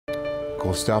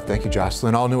Cool stuff. Thank you,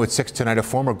 Jocelyn. All new at 6 tonight, a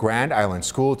former Grand Island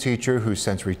school teacher who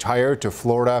since retired to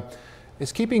Florida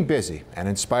is keeping busy and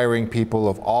inspiring people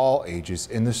of all ages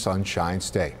in the Sunshine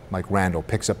State. Mike Randall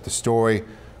picks up the story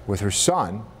with her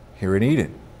son here in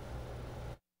Eden.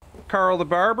 Carl the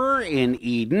barber in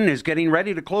Eden is getting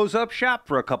ready to close up shop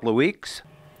for a couple of weeks.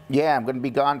 Yeah, I'm going to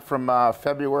be gone from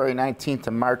February 19th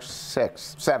to March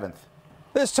 7th.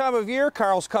 This time of year,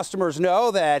 Carl's customers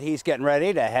know that he's getting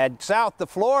ready to head south to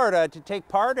Florida to take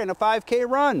part in a 5K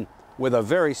run with a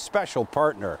very special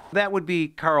partner. That would be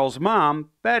Carl's mom,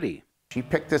 Betty. She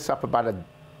picked this up about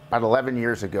 11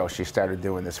 years ago. She started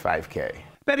doing this 5K.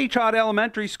 Betty taught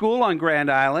elementary school on Grand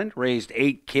Island, raised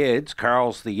 8 kids,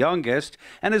 Carl's the youngest,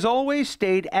 and has always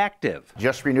stayed active.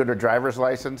 Just renewed her driver's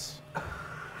license,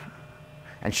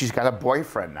 and she's got a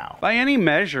boyfriend now. By any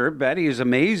measure, Betty is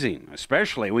amazing,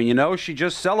 especially when you know she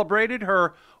just celebrated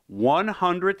her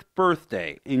 100th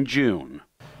birthday in June.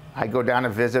 I go down to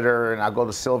visit her, and I'll go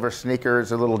to Silver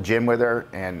Sneakers, a little gym with her,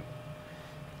 and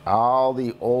all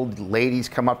the old ladies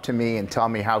come up to me and tell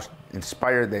me how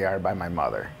inspired they are by my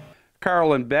mother.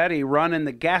 Carl and Betty run in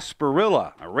the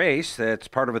Gasparilla, a race that's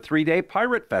part of a 3-day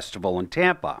pirate festival in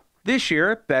Tampa. This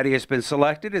year, Betty has been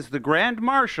selected as the Grand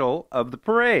Marshal of the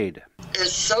parade.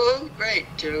 It's so great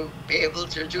to be able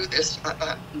to do this,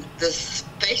 this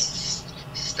space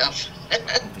stuff. I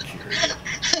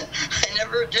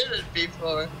never did it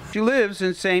before. She lives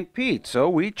in St. Pete, so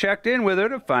we checked in with her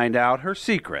to find out her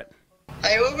secret.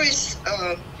 I always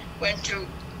went to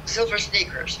Silver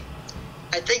Sneakers.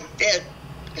 I think that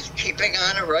keeping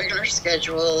on a regular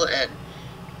schedule and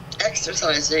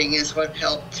exercising is what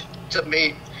helped for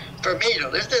me to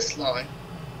live this long.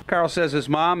 Carl says his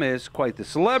mom is quite the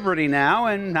celebrity now,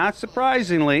 and not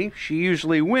surprisingly, she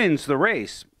usually wins the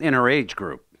race in her age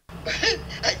group.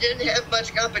 I didn't have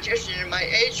much competition in my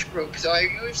age group, so I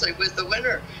usually was the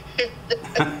winner.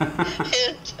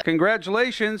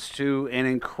 Congratulations to an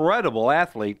incredible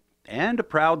athlete and a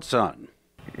proud son.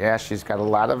 Yeah, she's got a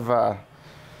lot of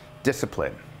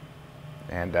discipline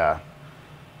and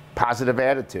positive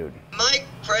attitude. Mike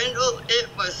Randall, it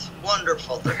was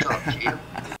wonderful to talk to you.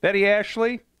 Betty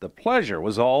Ashley, the pleasure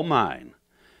was all mine.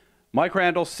 Mike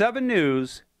Randall, 7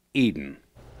 News, Eden.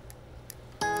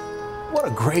 What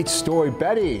a great story.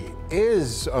 Betty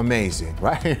is amazing,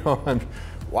 right?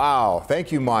 Wow.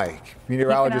 Thank you, Mike.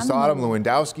 Meteorologist Autumn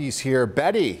Lewandowski's here.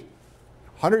 Betty,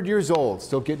 100 years old,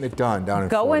 still getting it done down in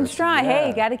Florida. Going strong.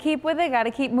 Hey, got to keep with it, got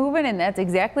to keep moving, and that's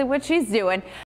exactly what she's doing.